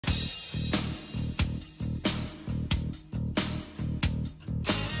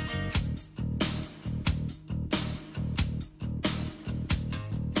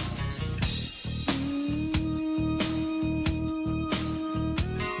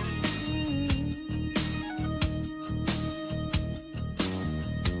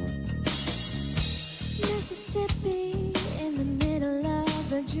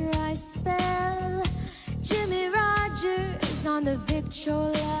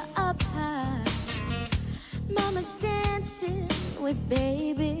controller up high. Mama's dancing with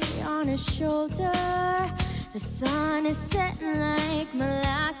baby on her shoulder. The sun is setting like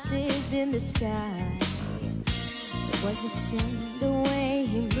molasses in the sky. It was a sin the way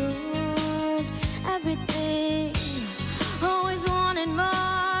he moved. Everything, always wanted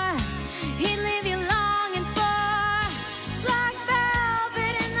more. He'd leave you longing for black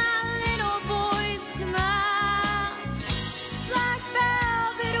velvet in that little boy's smile. Black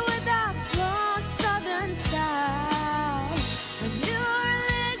velvet with that slow southern style. A new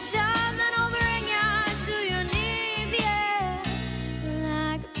religion that'll bring you to your knees, yeah.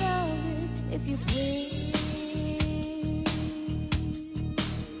 Black velvet, if you please.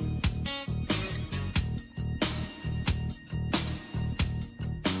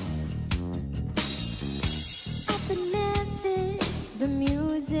 The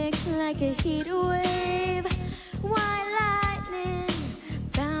music's like a heat wave, white lightning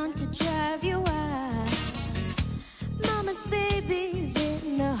bound to drive you wild. Mama's baby's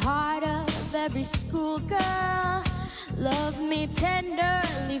in the heart of every schoolgirl. Love me tender,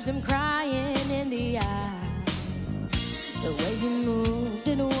 leaves him crying in the eye. The way he moved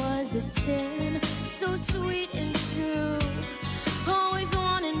it